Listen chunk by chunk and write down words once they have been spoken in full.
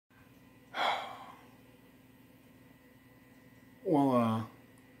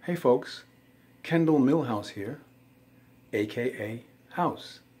Hey folks, Kendall Millhouse here, aka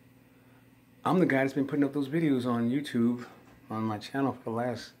House. I'm the guy that's been putting up those videos on YouTube, on my channel for the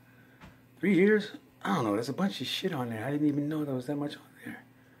last 3 years. I don't know, there's a bunch of shit on there. I didn't even know there was that much on there.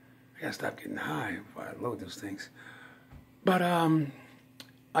 I gotta stop getting high before I load those things. But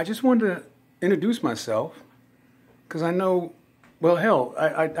I just wanted to introduce myself, because I know, well hell,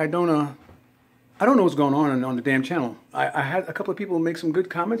 I don't know what's going on the damn channel. I had a couple of people make some good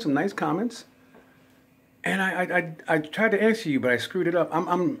comments, some nice comments, and I tried to answer you, but I screwed it up.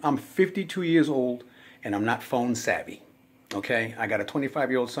 I'm 52 years old, and I'm not phone savvy. Okay, I got a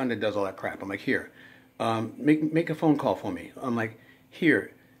 25-year-old son that does all that crap. I'm like, here, make a phone call for me. I'm like,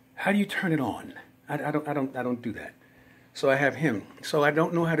 here, how do you turn it on? I don't do that. So I have him. So I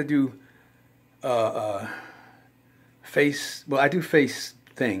don't know how to do face. Well, I do face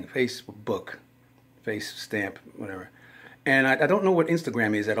thing, Facebook. Face stamp, whatever, and I don't know what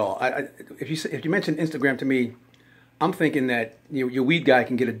Instagram is at all. If you mention Instagram to me, I'm thinking that your weed guy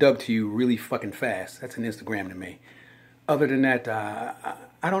can get a dub to you really fucking fast. That's an Instagram to me. Other than that,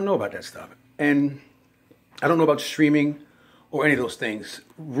 I don't know about that stuff, and I don't know about streaming or any of those things.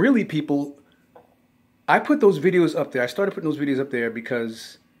 Really, people, I put those videos up there. I started putting those videos up there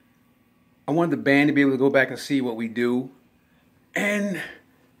because I wanted the band to be able to go back and see what we do, and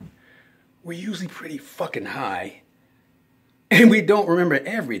we're usually pretty fucking high, and we don't remember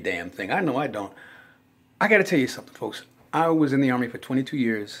every damn thing. I know I don't. I gotta tell you something, folks. I was in the Army for 22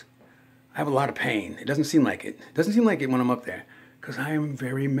 years. I have a lot of pain. It doesn't seem like it. It doesn't seem like it when I'm up there, because I am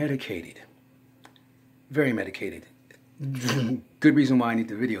very medicated. Very medicated. Good reason why I need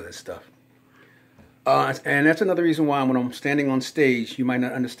to video this stuff. And that's another reason why when I'm standing on stage, you might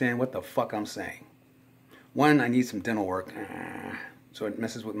not understand what the fuck I'm saying. One, I need some dental work, so it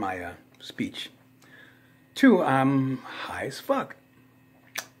messes with my speech. Two, I'm high as fuck.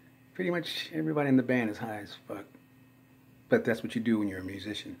 Pretty much everybody in the band is high as fuck. But that's what you do when you're a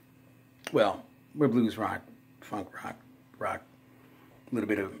musician. Well, we're blues rock, funk rock, a little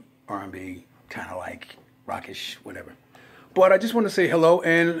bit of R&B, kind of like rockish, whatever. But I just want to say hello,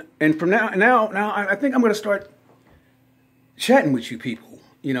 and from now I think I'm going to start chatting with you people.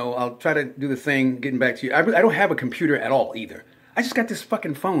 You know, I'll try to do the thing, getting back to you. I don't have a computer at all either. I just got this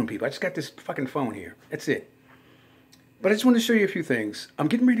fucking phone, people. I just got this fucking phone here. That's it. But I just want to show you a few things. I'm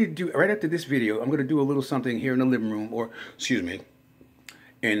getting ready to do, right after this video, I'm going to do a little something here in the living room, or, excuse me,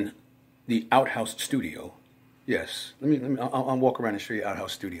 in the outhouse studio. Yes. I'll walk around and show you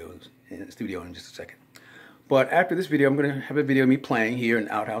outhouse studios, in the studio in just a second. But after this video, I'm going to have a video of me playing here in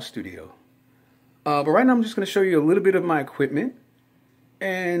outhouse studio. But right now, I'm just going to show you a little bit of my equipment.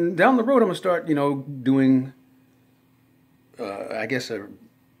 And down the road, I'm going to start, doing I guess a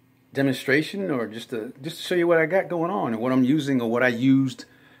demonstration, or just to show you what I got going on and what I'm using, or what I used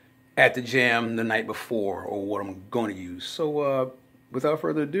at the jam the night before, or what I'm going to use. So without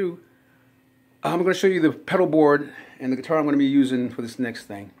further ado, I'm going to show you the pedal board and the guitar I'm going to be using for this next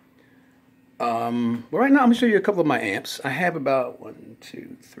thing. But right now I'm going to show you a couple of my amps. I have about 4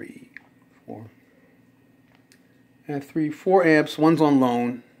 amps. One's on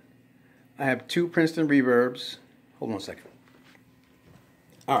loan. I have 2 Princeton reverbs. Hold on a second.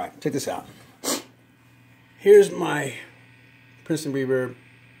 Alright, check this out. Here's my Princeton reverb.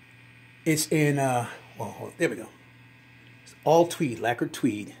 It's in, there we go. It's all tweed, lacquered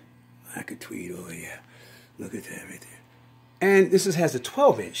tweed. Lacquered tweed, oh yeah. Look at that right there. And this has a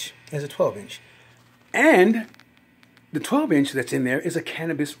 12-inch. It has a 12-inch. And the 12-inch that's in there is a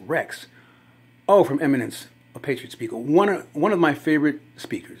Cannabis Rex. Oh, from Eminence, a Patriot speaker. One of my favorite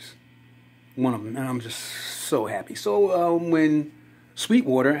speakers. One of them, and I'm just so happy. So when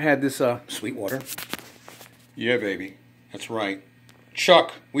Sweetwater had this, Sweetwater. Yeah, baby. That's right.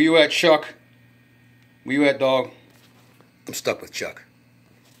 Chuck. Where you at, Chuck? Where you at, dog? I'm stuck with Chuck.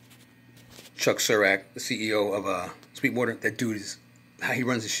 Chuck Surak, the CEO of Sweetwater. That dude is, how he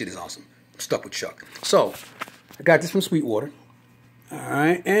runs his shit is awesome. I'm stuck with Chuck. So, I got this from Sweetwater.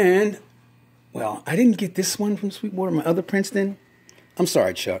 Alright, and, well, I didn't get this one from Sweetwater, my other Princeton. I'm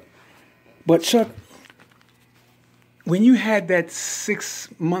sorry, Chuck. But, Chuck, when you had that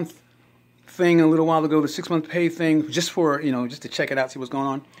 6-month thing a little while ago, the 6-month pay thing, just for, just to check it out, see what's going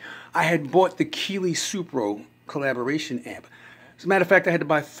on, I had bought the Keeley Supro collaboration amp. As a matter of fact, I had to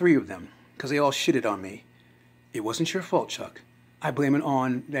buy 3 of them, because they all shitted on me. It wasn't your fault, Chuck. I blame it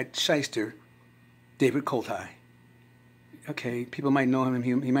on that shyster, David Coltai. Okay, people might know him,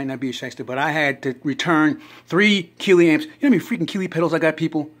 he might not be a shyster, but I had to return 3 Keeley amps. You know how many freaking Keeley pedals I got,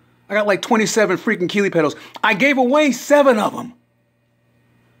 people? I got like 27 freaking Keeley pedals. I gave away 7 of them.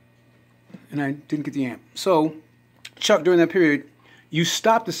 And I didn't get the amp. So, Chuck, during that period, you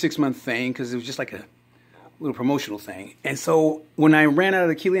stopped the 6-month thing because it was just like a little promotional thing. And so when I ran out of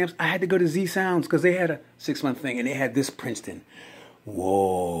the Keeley amps, I had to go to Z Sounds because they had a 6-month thing and they had this Princeton.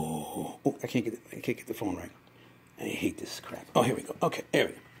 Whoa! Oh, I can't get the phone right. I hate this crap. Oh, here we go. Okay, there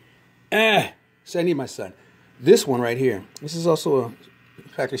we go. So I need my son. This one right here. This is also a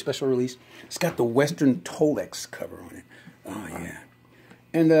factory special release. It's got the Western Tolex cover on it. Oh yeah.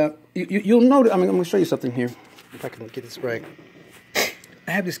 And you'll notice. I'm going to show you something here. If I can get this right.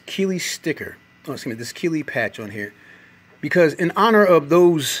 I have this Keeley sticker. Oh, excuse me, this Keeley patch on here, because in honor of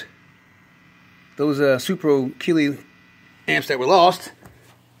those Supro Keeley amps that were lost,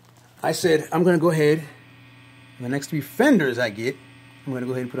 I said I'm going to go ahead, and the next 3 Fenders I get, I'm going to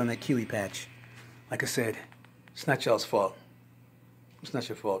go ahead and put on that Keeley patch. Like I said, it's not y'all's fault. It's not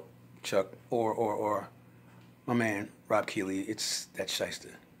your fault, Chuck, or my man Rob Keeley. It's that shyster,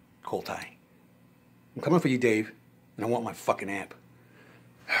 Cold Tie. I'm coming for you, Dave, and I want my fucking amp.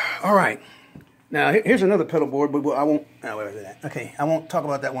 All right. Now, here's another pedal board, but I won't... Oh, where is it at? Okay, I won't talk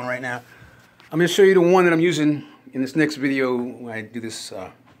about that one right now. I'm going to show you the one that I'm using in this next video when I do this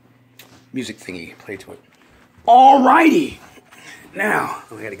music thingy, play to it. All righty! Now,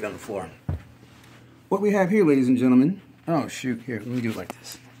 we got to get on the floor. What we have here, ladies and gentlemen... Oh, shoot. Here, let me do it like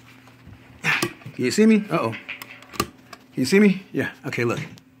this. Can you see me? Uh-oh. Can you see me? Yeah. Okay, look.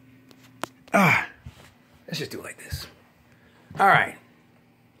 Let's just do it like this. All right.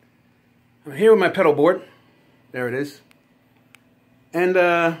 I'm here with my pedal board. There it is. And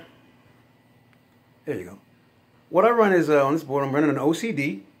there you go. What I run is on this board, I'm running an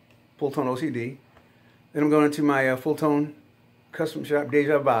OCD, full tone OCD. Then I'm going into my full tone custom shop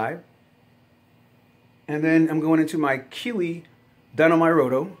Deja Vibe. And then I'm going into my Keeley Dynamo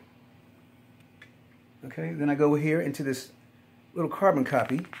Roto. Okay, then I go here into this little carbon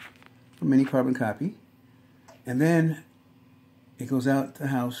copy, a mini carbon copy. And then it goes out the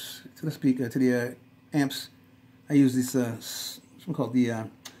house to the speaker, to the amps. I use this, what's called the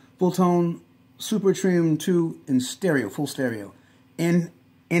Full Tone Super Trim 2 in stereo, full stereo. In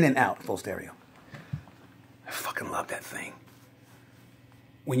and out, full stereo. I fucking love that thing.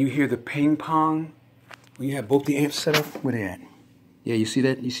 When you hear the ping pong, when you have both the amps set up, where they at? Yeah, you see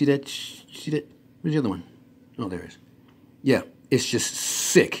that? You see that? You see that? Where's the other one? Oh, there it is. Yeah, it's just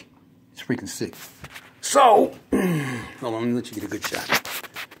sick. It's freaking sick. So, hold on, let me let you get a good shot.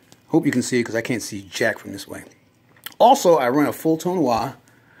 Hope you can see it because I can't see jack from this way. Also, I run a full tone wah.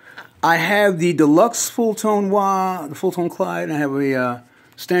 I have the deluxe full tone wah, the full tone Clyde, and I have a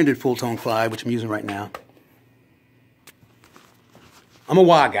standard full tone Clyde, which I'm using right now. I'm a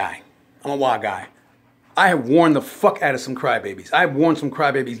wah guy. I'm a wah guy. I have worn the fuck out of some crybabies. I have worn some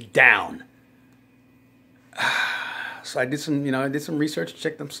crybabies down. So I did some, I did some research,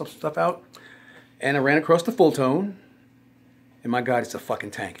 checked some stuff out. And I ran across the full tone, and my God, it's a fucking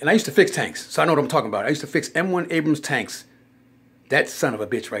tank. And I used to fix tanks, so I know what I'm talking about. I used to fix M1 Abrams tanks. That son of a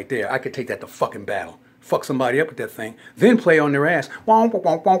bitch right there, I could take that to fucking battle. Fuck somebody up with that thing, then play on their ass.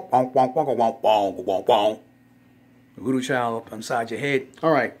 Voodoo child up inside your head.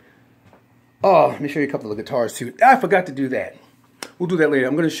 All right. Oh, let me show you a couple of guitars too. I forgot to do that. We'll do that later.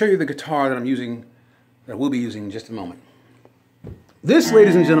 I'm going to show you the guitar that I'm using, that we'll be using in just a moment. This,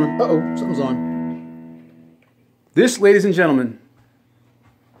 ladies and gentlemen, uh-oh, something's on. This, ladies and gentlemen,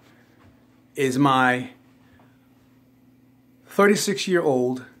 is my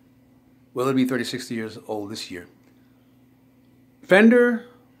 36-year-old, well, it'll be 36 years old this year, Fender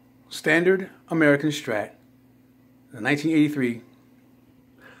Standard American Strat, 1983.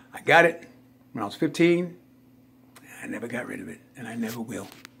 I got it when I was 15. I never got rid of it, and I never will.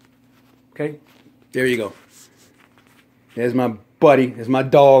 Okay? There you go. There's my buddy. There's my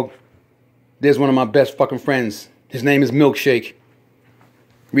dog. There's one of my best fucking friends. His name is Milkshake.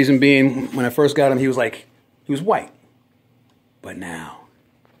 Reason being, when I first got him, he was white. But now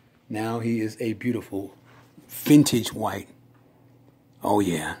he is a beautiful vintage white. Oh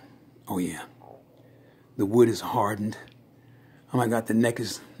yeah. Oh yeah. The wood is hardened. Oh my God, the neck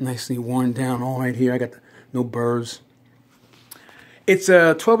is nicely worn down all right here. I got no burrs. It's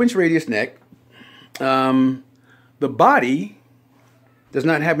a 12-inch radius neck. The body does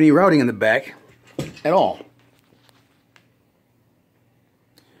not have any routing in the back at all.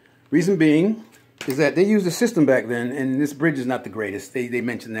 Reason being is that they used a system back then, and this bridge is not the greatest. They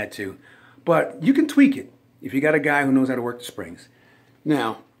mentioned that too. But you can tweak it if you got a guy who knows how to work the springs.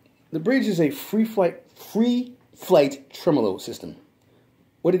 Now, the bridge is a free flight tremolo system.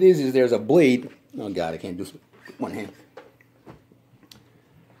 What it is there's a blade. Oh God, I can't do this with one hand.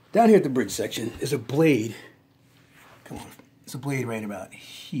 Down here at the bridge section is a blade. Come on, it's a blade right about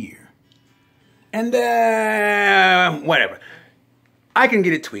here. And whatever. I can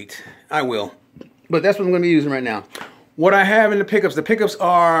get it tweaked. I will. But that's what I'm going to be using right now. What I have in the pickups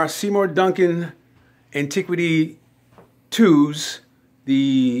are Seymour Duncan Antiquity 2s,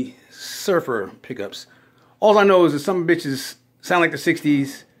 the Surfer pickups. All I know is that some bitches sound like the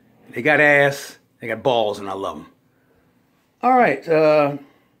 60s. They got ass, they got balls, and I love them. All right.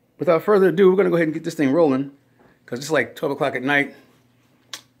 Without further ado, we're going to go ahead and get this thing rolling because it's like 12 o'clock at night.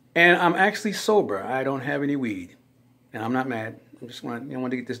 And I'm actually sober. I don't have any weed. And I'm not mad. I just want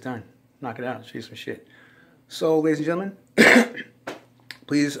to get this done. Knock it out. Show you some shit. So, ladies and gentlemen,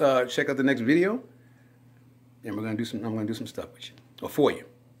 please check out the next video. And we're gonna do some. I'm gonna do some stuff with you or for you.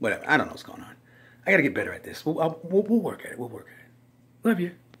 Whatever. I don't know what's going on. I gotta get better at this. We'll work at it. We'll work at it. Love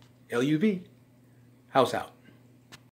you. LUV. House out.